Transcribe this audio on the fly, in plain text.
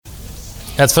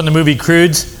That's from the movie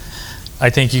Croods.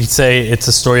 I think you could say it's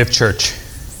a story of church.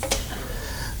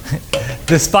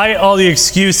 Despite all the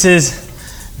excuses,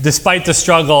 despite the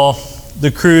struggle,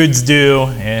 the Croods do,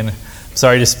 and I'm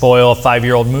sorry to spoil a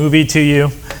 5-year-old movie to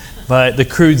you, but the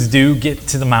Croods do get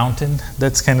to the mountain.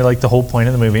 That's kind of like the whole point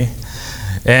of the movie.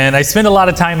 And I spend a lot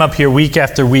of time up here week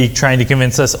after week trying to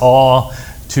convince us all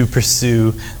to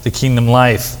pursue the kingdom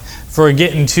life. For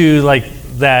getting to like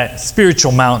that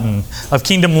spiritual mountain of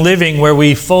kingdom living where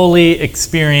we fully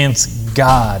experience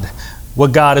God,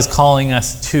 what God is calling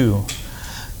us to.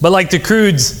 But like the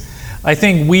Croods, I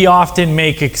think we often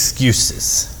make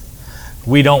excuses.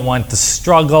 We don't want to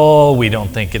struggle. We don't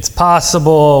think it's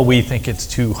possible. We think it's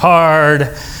too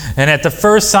hard. And at the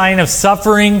first sign of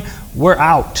suffering, we're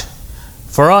out.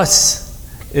 For us,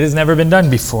 it has never been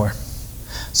done before.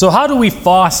 So how do we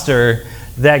foster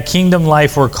that kingdom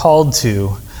life we're called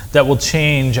to that will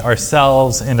change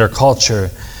ourselves and our culture,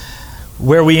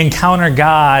 where we encounter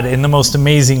God in the most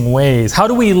amazing ways? How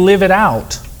do we live it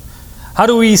out? How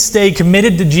do we stay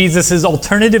committed to Jesus'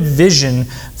 alternative vision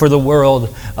for the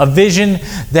world, a vision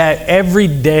that every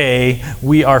day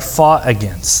we are fought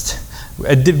against,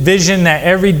 a vision that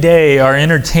every day our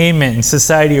entertainment and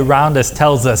society around us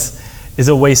tells us is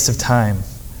a waste of time?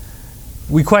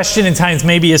 We question in times,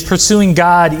 maybe, is pursuing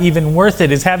God even worth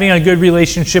it? Is having a good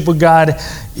relationship with God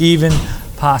even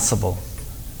possible?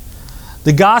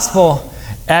 The gospel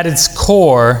at its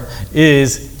core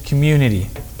is community.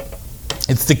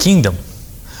 It's the kingdom.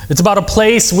 It's about a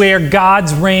place where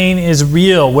God's reign is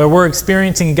real, where we're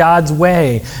experiencing God's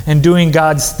way and doing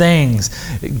God's things.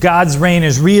 God's reign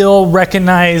is real,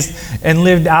 recognized, and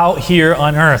lived out here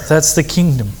on earth. That's the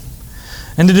kingdom.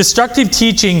 And the destructive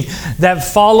teaching that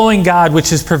following God,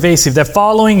 which is pervasive, that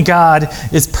following God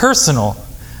is personal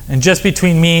and just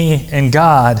between me and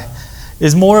God,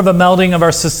 is more of a melding of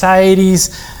our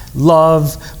society's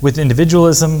love with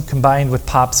individualism combined with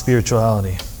pop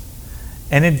spirituality.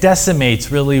 And it decimates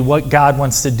really what God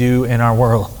wants to do in our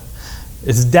world.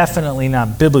 It's definitely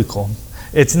not biblical.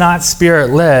 It's not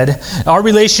spirit-led. Our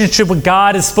relationship with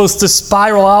God is supposed to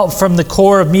spiral out from the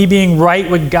core of me being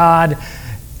right with God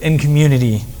in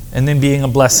community and then being a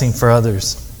blessing for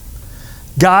others.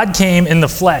 God came in the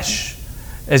flesh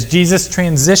as Jesus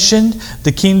transitioned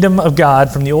the kingdom of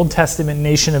God from the Old Testament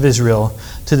nation of Israel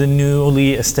to the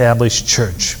newly established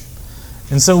church.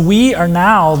 And so we are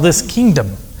now this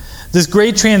kingdom. This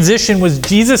great transition was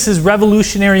Jesus'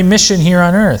 revolutionary mission here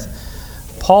on earth.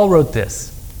 Paul wrote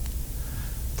this: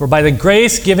 "For by the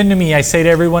grace given to me, I say to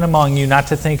everyone among you not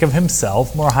to think of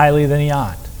himself more highly than he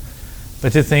ought,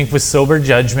 but to think with sober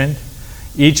judgment,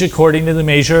 each according to the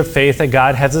measure of faith that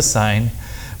God has assigned.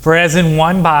 For as in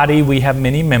one body we have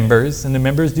many members, and the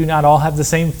members do not all have the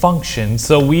same function,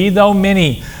 so we, though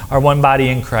many, are one body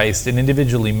in Christ, and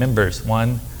individually members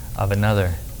one of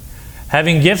another.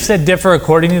 Having gifts that differ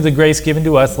according to the grace given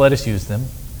to us, let us use them.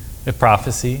 If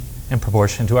prophecy, in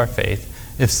proportion to our faith.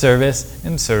 If service,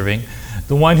 in serving.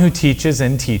 The one who teaches,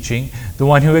 in teaching. The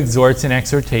one who exhorts, in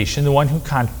exhortation. The one who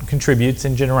contributes,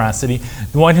 in generosity.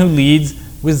 The one who leads,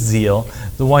 with zeal.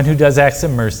 The one who does acts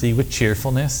of mercy, with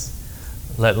cheerfulness.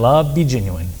 Let love be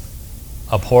genuine.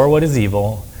 Abhor what is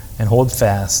evil, and hold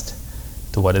fast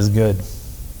to what is good."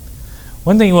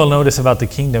 One thing you will notice about the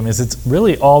kingdom is it's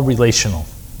really all relational.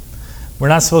 We're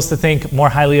not supposed to think more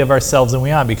highly of ourselves than we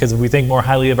ought, because if we think more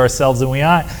highly of ourselves than we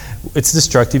ought, it's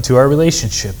destructive to our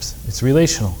relationships. It's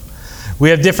relational. We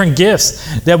have different gifts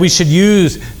that we should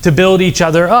use to build each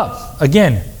other up.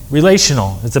 Again,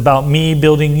 relational. It's about me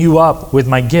building you up with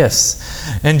my gifts.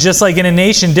 And just like in a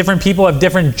nation, different people have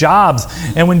different jobs.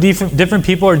 And when different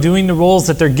people are doing the roles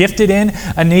that they're gifted in,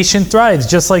 a nation thrives,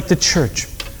 just like the church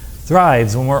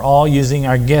thrives when we're all using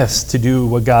our gifts to do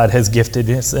what God has gifted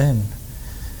us in.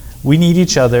 We need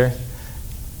each other,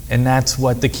 and that's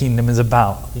what the kingdom is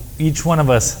about. Each one of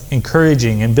us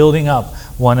encouraging and building up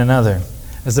one another.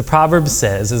 As the proverb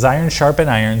says, as iron sharpens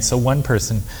iron, so one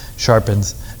person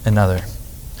sharpens another.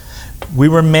 We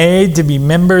were made to be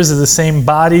members of the same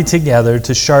body together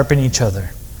to sharpen each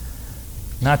other,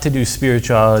 not to do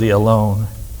spirituality alone.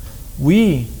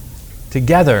 We,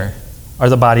 together, are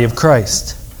the body of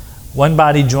Christ. One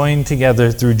body joined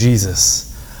together through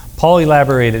Jesus. Paul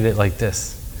elaborated it like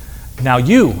this: "Now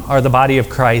you are the body of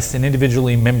Christ and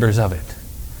individually members of it.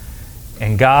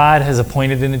 And God has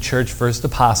appointed in the church first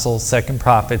apostles, second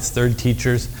prophets, third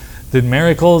teachers, the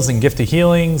miracles and gift of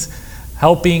healings,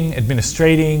 helping,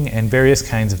 administrating, and various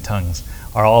kinds of tongues.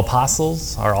 Are all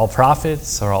apostles? Are all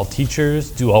prophets? Are all teachers?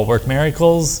 Do all work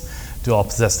miracles? Do all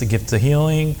possess the gift of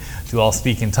healing? Do all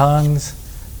speak in tongues?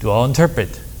 Do all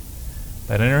interpret?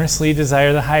 But earnestly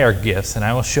desire the higher gifts, and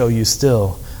I will show you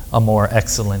still a more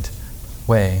excellent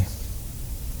way.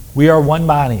 We are one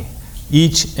body,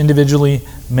 each individually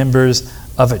members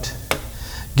of it,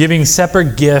 giving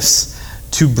separate gifts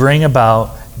to bring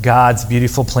about God's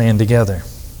beautiful plan together.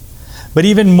 But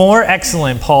even more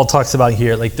excellent, Paul talks about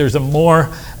here, like there's a more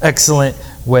excellent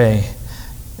way.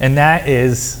 And that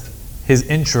is his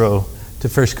intro to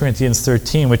 1 Corinthians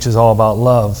 13, which is all about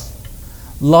love.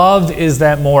 Love is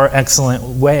that more excellent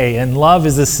way, and love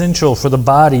is essential for the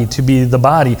body to be the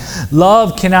body.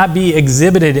 Love cannot be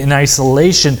exhibited in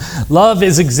isolation. Love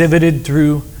is exhibited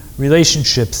through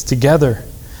relationships together.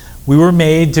 We were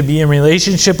made to be in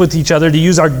relationship with each other, to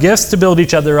use our gifts to build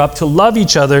each other up, to love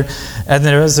each other, and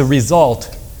then as a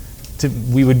result,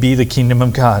 we would be the kingdom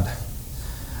of God.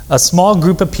 A small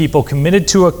group of people committed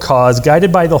to a cause,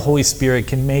 guided by the Holy Spirit,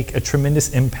 can make a tremendous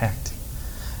impact.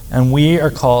 And we are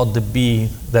called to be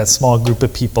that small group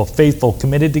of people, faithful,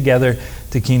 committed together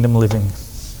to kingdom living.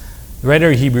 The writer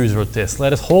of Hebrews wrote this: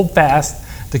 "Let us hold fast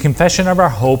the confession of our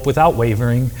hope without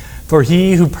wavering, for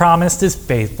he who promised is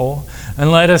faithful.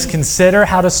 And let us consider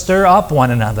how to stir up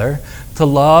one another to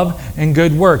love and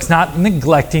good works, not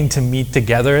neglecting to meet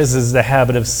together as is the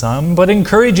habit of some, but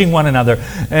encouraging one another,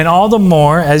 and all the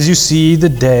more as you see the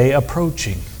day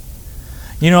approaching."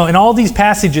 You know, in all these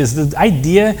passages, the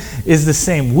idea is the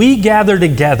same. We gather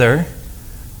together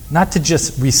not to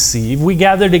just receive. We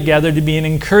gather together to be an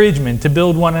encouragement, to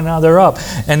build one another up.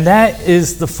 And that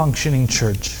is the functioning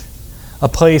church, a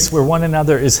place where one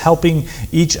another is helping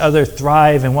each other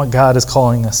thrive in what God is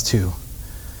calling us to.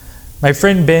 My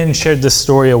friend Ben shared this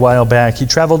story a while back. He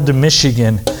traveled to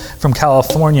Michigan from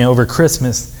California over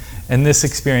Christmas, and this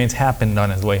experience happened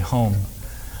on his way home.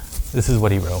 This is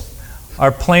what he wrote.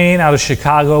 "Our plane out of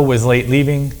Chicago was late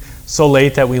leaving, so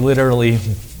late that we literally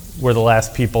were the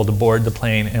last people to board the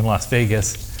plane in Las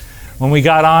Vegas. When we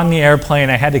got on the airplane,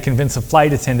 I had to convince a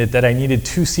flight attendant that I needed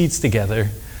 2 seats together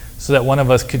so that one of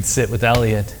us could sit with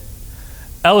Elliot.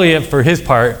 Elliot, for his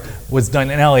part, was done,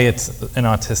 and Elliot's an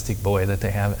autistic boy that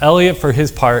they have. Elliot, for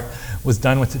his part, was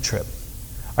done with the trip.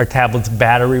 Our tablet's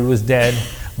battery was dead.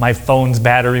 My phone's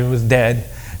battery was dead.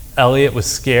 Elliot was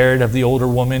scared of the older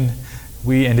woman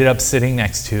we ended up sitting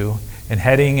next to and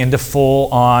heading into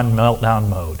full-on meltdown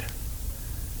mode.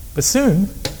 But soon,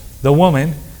 the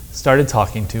woman started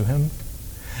talking to him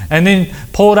and then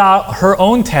pulled out her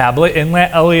own tablet and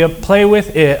let Elliot play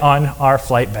with it on our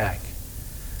flight back.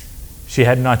 She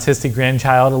had an autistic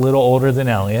grandchild a little older than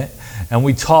Elliot, and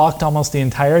we talked almost the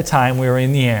entire time we were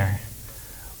in the air.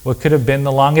 What could have been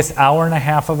the longest hour and a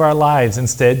half of our lives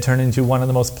instead turned into one of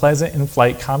the most pleasant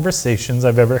in-flight conversations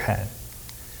I've ever had.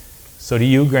 So to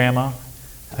you, Grandma,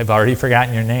 I've already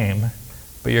forgotten your name,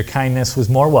 but your kindness was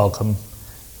more welcome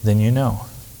than you know."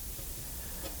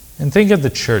 And think of the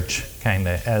church kind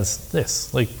of as this,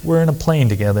 like we're in a plane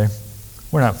together.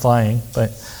 We're not flying,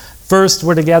 but first,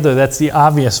 we're together. That's the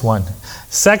obvious one.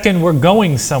 Second, we're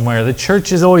going somewhere. The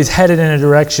church is always headed in a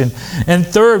direction. And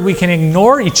third, we can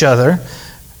ignore each other,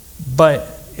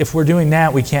 but if we're doing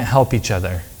that, we can't help each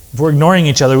other. If we're ignoring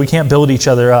each other, we can't build each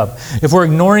other up. If we're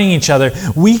ignoring each other,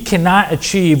 we cannot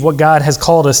achieve what God has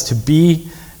called us to be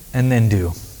and then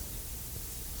do.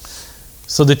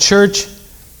 So the church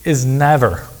is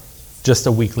never just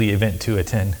a weekly event to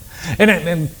attend.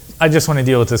 And I just want to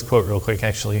deal with this quote real quick,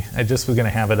 actually. I just was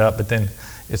going to have it up, but then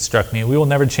it struck me. We will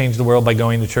never change the world by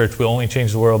going to church. We'll only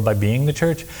change the world by being the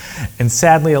church. And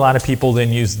sadly, a lot of people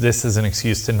then use this as an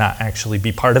excuse to not actually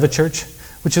be part of a church,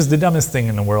 which is the dumbest thing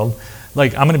in the world.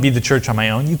 Like, I'm going to be the church on my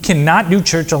own. You cannot do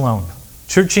church alone.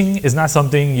 Churching is not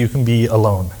something you can be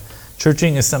alone.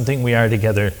 Churching is something we are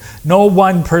together. No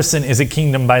one person is a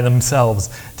kingdom by themselves.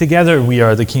 Together we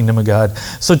are the kingdom of God.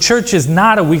 So church is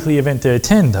not a weekly event to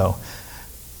attend, though.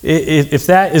 If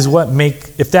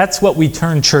that's what we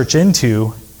turn church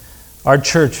into, our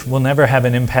church will never have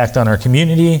an impact on our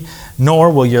community, nor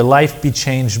will your life be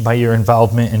changed by your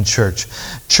involvement in church.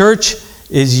 Church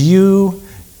is you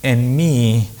and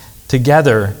me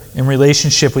together in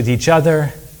relationship with each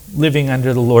other, living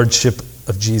under the lordship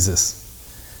of Jesus.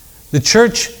 The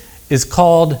church is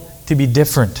called to be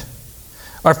different.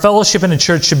 Our fellowship in a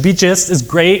church should be just as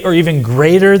great or even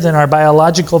greater than our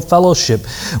biological fellowship.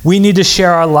 We need to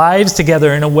share our lives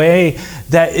together in a way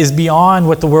that is beyond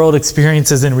what the world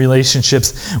experiences in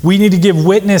relationships. We need to give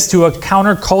witness to a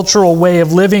countercultural way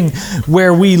of living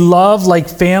where we love like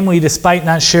family despite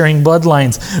not sharing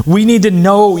bloodlines. We need to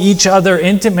know each other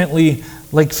intimately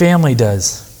like family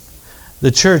does.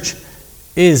 The church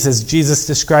is, as Jesus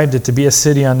described it, to be a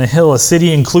city on the hill, a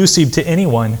city inclusive to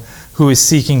anyone who is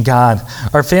seeking God.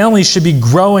 Our families should be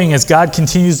growing as God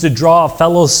continues to draw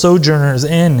fellow sojourners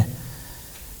in.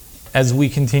 as we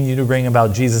continue to bring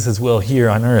about Jesus' will here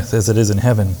on earth as it is in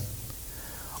heaven.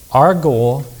 Our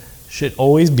goal should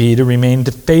always be to remain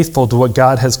faithful to what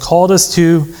God has called us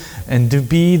to and to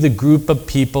be the group of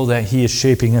people that He is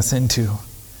shaping us into.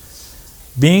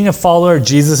 Being a follower of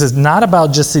Jesus is not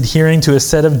about just adhering to a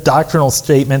set of doctrinal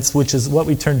statements, which is what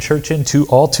we turn church into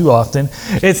all too often.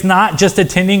 It's not just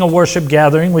attending a worship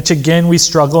gathering, which again we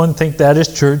struggle and think that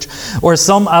is church, or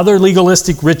some other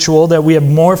legalistic ritual that we have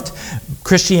morphed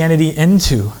Christianity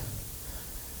into.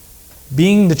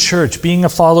 Being the church, being a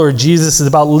follower of Jesus is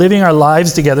about living our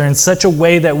lives together in such a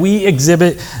way that we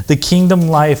exhibit the kingdom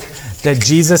life that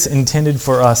Jesus intended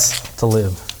for us to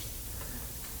live.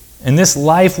 And this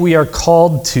life we are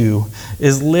called to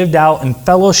is lived out in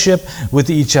fellowship with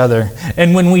each other.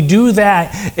 And when we do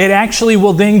that, it actually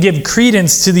will then give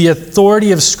credence to the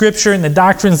authority of Scripture and the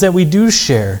doctrines that we do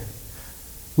share.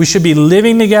 We should be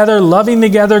living together, loving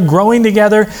together, growing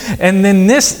together, and then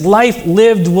this life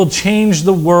lived will change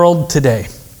the world today.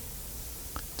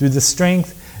 Through the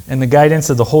strength and the guidance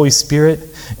of the Holy Spirit,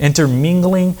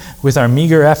 intermingling with our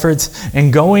meager efforts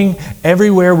and going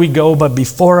everywhere we go, but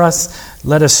before us,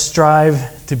 let us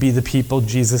strive to be the people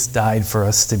Jesus died for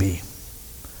us to be.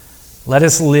 Let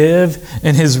us live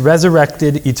in His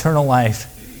resurrected eternal life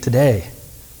today,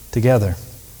 together.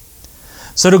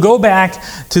 So to go back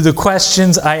to the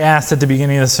questions I asked at the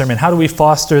beginning of the sermon, how do we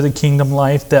foster the kingdom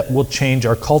life that will change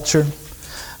our culture?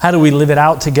 How do we live it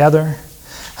out together?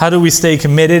 How do we stay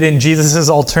committed in Jesus'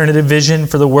 alternative vision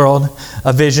for the world,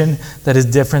 a vision that is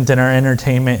different than our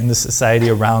entertainment and the society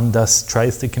around us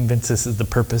tries to convince us is the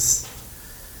purpose?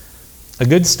 A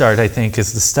good start, I think,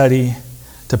 is to study,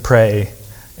 to pray,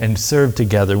 and serve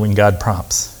together when God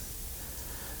prompts.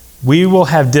 We will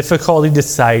have difficulty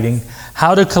deciding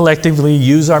how to collectively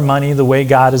use our money the way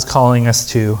God is calling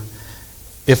us to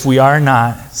if we are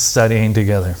not studying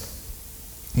together.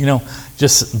 You know,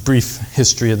 just a brief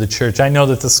history of the church. I know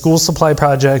that the School Supply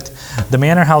Project, the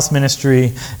Manor House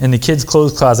Ministry, and the Kids'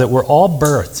 Clothes Closet were all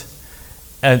birthed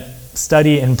at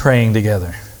study and praying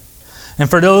together. And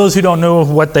for those who don't know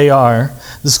what they are,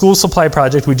 the School Supply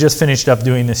Project we just finished up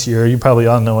doing this year, you probably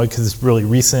all know it because it's really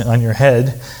recent on your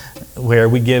head, where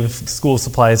we give school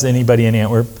supplies to anybody in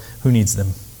Antwerp who needs them.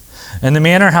 And the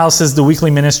Manor House is the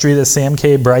weekly ministry that Sam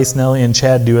K., Bryce, Nellie, and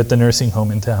Chad do at the nursing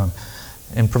home in town,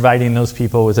 and providing those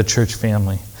people with a church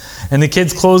family. And the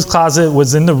Kids' Clothes Closet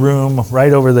was in the room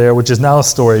right over there, which is now a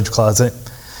storage closet.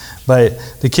 But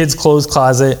the Kids' Clothes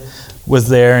Closet was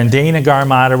there, and Dana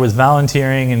Garmatter was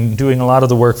volunteering and doing a lot of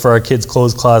the work for our Kids'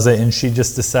 Clothes Closet, and she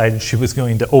just decided she was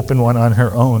going to open one on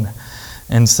her own.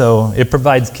 And so it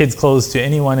provides kids' clothes to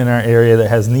anyone in our area that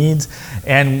has needs.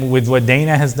 And with what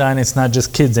Dana has done, it's not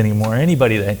just kids anymore.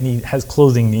 Anybody that has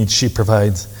clothing needs, she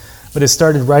provides. But it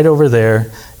started right over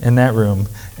there in that room,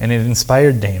 and it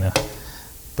inspired Dana.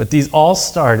 But these all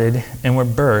started and were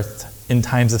birthed in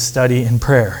times of study and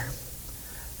prayer.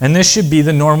 And this should be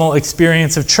the normal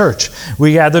experience of church.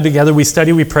 We gather together, we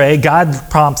study, we pray. God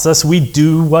prompts us, we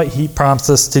do what He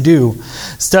prompts us to do.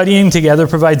 Studying together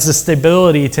provides the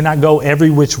stability to not go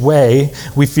every which way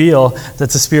we feel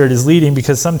that the Spirit is leading,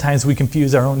 because sometimes we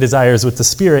confuse our own desires with the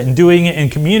Spirit. And doing it in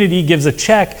community gives a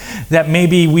check that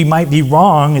maybe we might be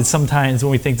wrong and sometimes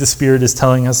when we think the Spirit is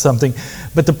telling us something.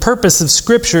 But the purpose of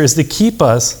Scripture is to keep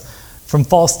us from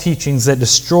false teachings that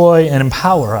destroy and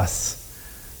empower us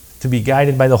to be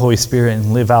guided by the Holy Spirit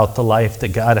and live out the life that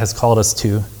God has called us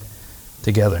to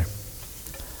together.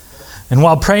 And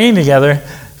while praying together,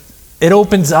 it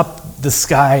opens up the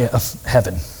sky of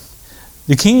heaven.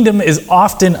 The kingdom is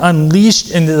often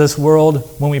unleashed into this world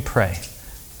when we pray.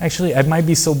 Actually, I might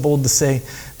be so bold to say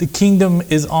the kingdom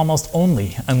is almost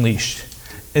only unleashed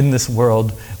in this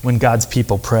world when God's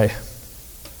people pray.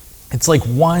 It's like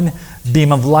one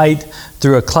beam of light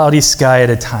through a cloudy sky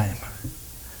at a time.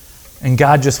 And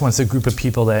God just wants a group of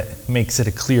people that makes it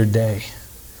a clear day.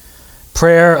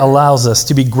 Prayer allows us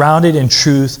to be grounded in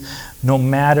truth no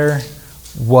matter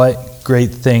what great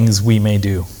things we may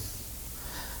do.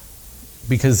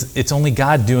 Because it's only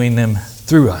God doing them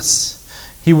through us.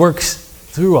 He works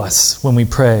through us when we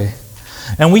pray.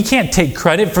 And we can't take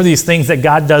credit for these things that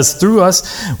God does through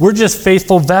us. We're just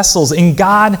faithful vessels. And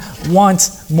God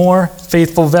wants more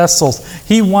faithful vessels.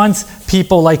 He wants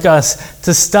people like us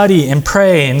to study and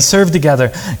pray and serve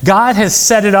together. God has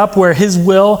set it up where His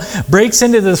will breaks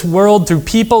into this world through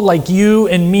people like you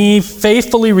and me,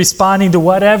 faithfully responding to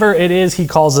whatever it is He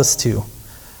calls us to.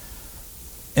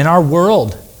 And our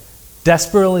world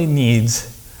desperately needs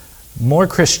more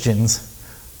Christians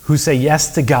who say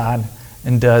yes to God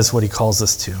and does what He calls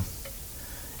us to.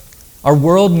 Our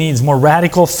world needs more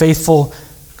radical, faithful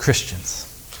Christians.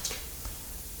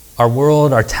 our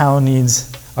world, our town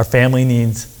needs, our family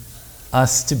needs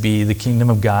us to be the kingdom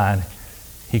of God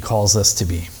He calls us to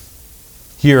be,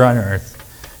 here on earth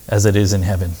as it is in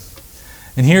heaven.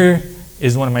 And here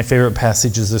is one of my favorite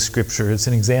passages of Scripture. It's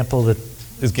an example that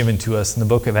is given to us in the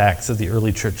book of Acts of the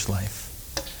early church life.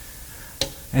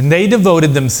 And they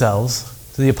devoted themselves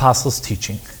to the apostles'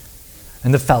 teaching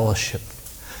and the fellowship,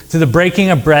 to the breaking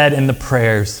of bread and the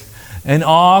prayers. And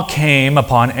awe came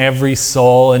upon every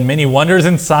soul, and many wonders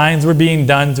and signs were being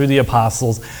done through the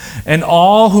apostles. And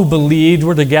all who believed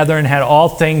were together and had all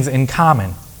things in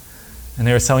common. And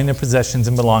they were selling their possessions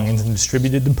and belongings and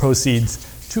distributed the proceeds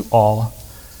to all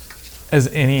as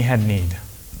any had need.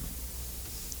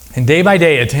 And day by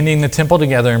day, attending the temple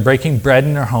together and breaking bread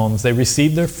in their homes, they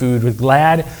received their food with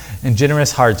glad and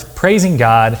generous hearts, praising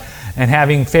God and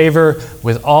having favor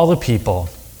with all the people.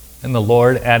 And the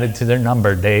Lord added to their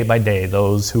number day by day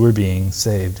those who were being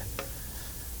saved.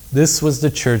 This was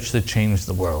the church that changed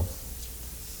the world.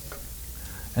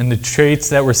 And the traits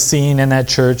that were seen in that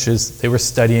church is they were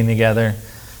studying together,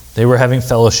 they were having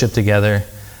fellowship together,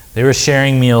 they were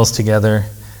sharing meals together,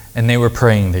 and they were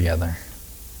praying together.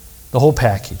 The whole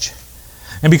package.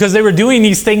 And because they were doing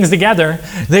these things together,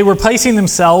 they were placing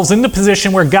themselves in the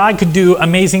position where God could do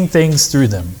amazing things through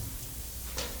them.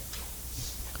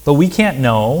 But we can't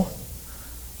know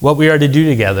what we are to do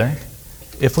together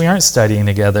if we aren't studying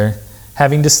together,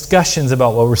 having discussions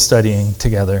about what we're studying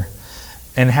together,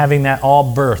 and having that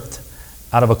all birthed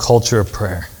out of a culture of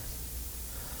prayer.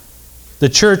 The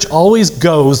church always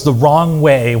goes the wrong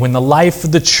way when the life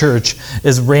of the church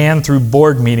is ran through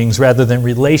board meetings rather than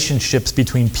relationships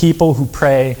between people who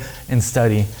pray and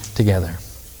study together.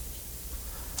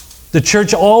 The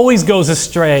church always goes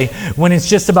astray when it's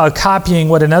just about copying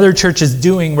what another church is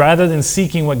doing rather than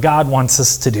seeking what God wants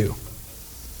us to do.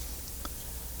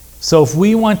 So if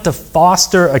we want to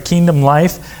foster a kingdom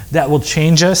life that will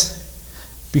change us,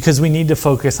 because we need to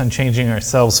focus on changing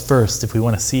ourselves first if we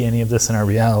want to see any of this in our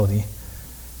reality,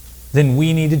 then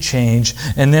we need to change,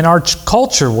 and then our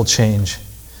culture will change.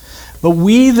 But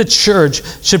we, the church,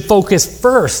 should focus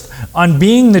first on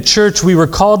being the church we were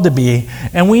called to be,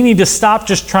 and we need to stop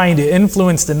just trying to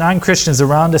influence the non-Christians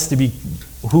around us to be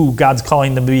who God's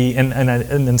calling them to be in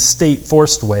a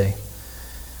state-forced way.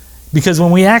 Because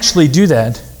when we actually do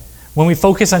that, when we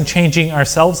focus on changing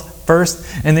ourselves first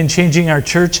and then changing our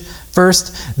church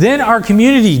first, then our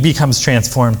community becomes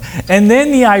transformed. And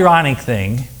then the ironic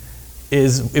thing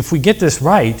is, if we get this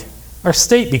right, our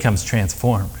state becomes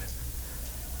transformed.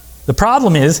 The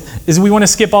problem is we want to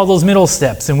skip all those middle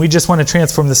steps and we just want to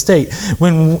transform the state.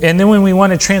 And then when we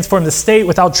want to transform the state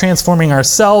without transforming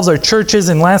ourselves, our churches,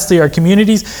 and lastly our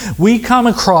communities, we come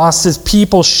across as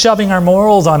people shoving our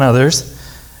morals on others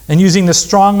and using the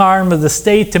strong arm of the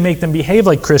state to make them behave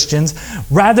like Christians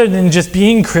rather than just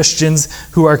being Christians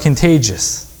who are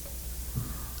contagious.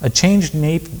 A changed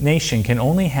nation can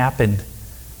only happen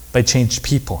by changed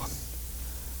people,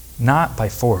 not by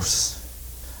force.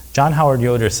 John Howard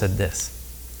Yoder said this: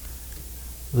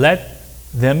 "Let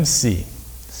them see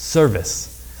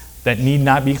service that need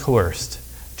not be coerced,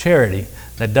 charity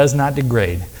that does not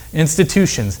degrade,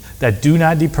 institutions that do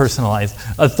not depersonalize,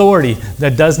 authority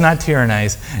that does not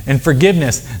tyrannize, and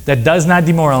forgiveness that does not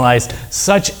demoralize.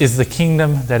 Such is the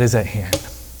kingdom that is at hand."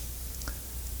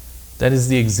 That is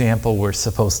the example we're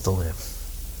supposed to live.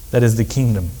 That is the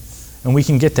kingdom. And we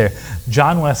can get there.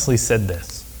 John Wesley said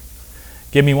this: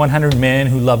 "Give me 100 men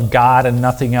who love God and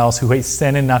nothing else, who hate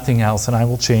sin and nothing else, and I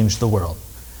will change the world."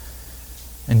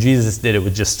 And Jesus did it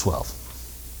with just 12.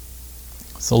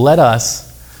 So let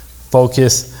us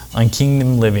focus on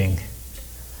kingdom living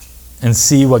and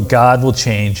see what God will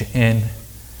change in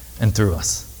and through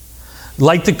us.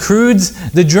 Like the Croods,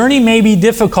 the journey may be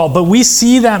difficult, but we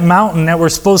see that mountain that we're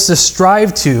supposed to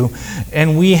strive to,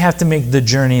 and we have to make the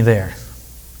journey there.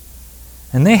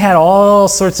 And they had all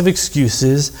sorts of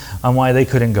excuses on why they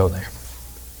couldn't go there.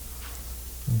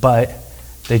 But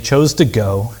they chose to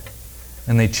go,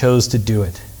 and they chose to do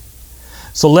it.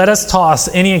 So let us toss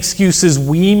any excuses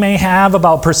we may have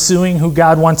about pursuing who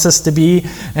God wants us to be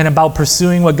and about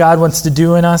pursuing what God wants to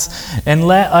do in us, and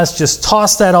let us just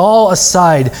toss that all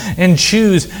aside and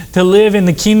choose to live in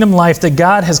the kingdom life that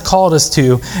God has called us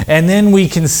to, and then we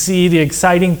can see the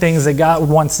exciting things that God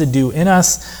wants to do in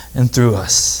us and through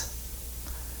us.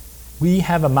 We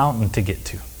have a mountain to get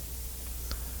to.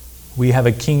 We have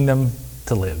a kingdom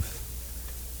to live.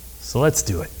 So let's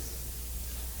do it.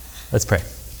 Let's pray.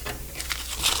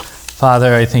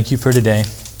 Father, I thank you for today.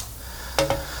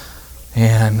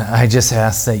 And I just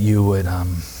ask that you would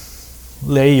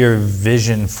lay your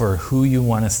vision for who you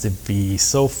want us to be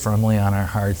so firmly on our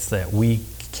hearts that we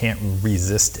can't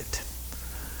resist it.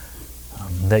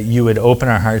 that you would open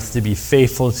our hearts to be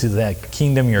faithful to that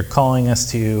kingdom you're calling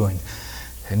us to,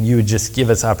 and you would just give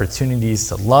us opportunities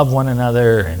to love one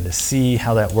another and to see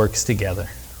how that works together.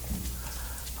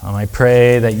 I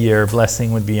pray that your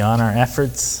blessing would be on our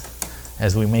efforts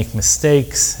as we make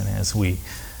mistakes and as we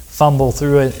fumble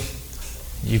through it.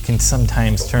 You can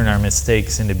sometimes turn our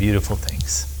mistakes into beautiful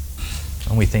things,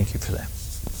 and we thank you for that.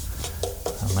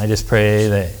 I just pray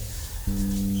that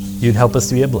you'd help us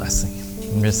to be a blessing.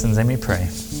 In your son's name we pray.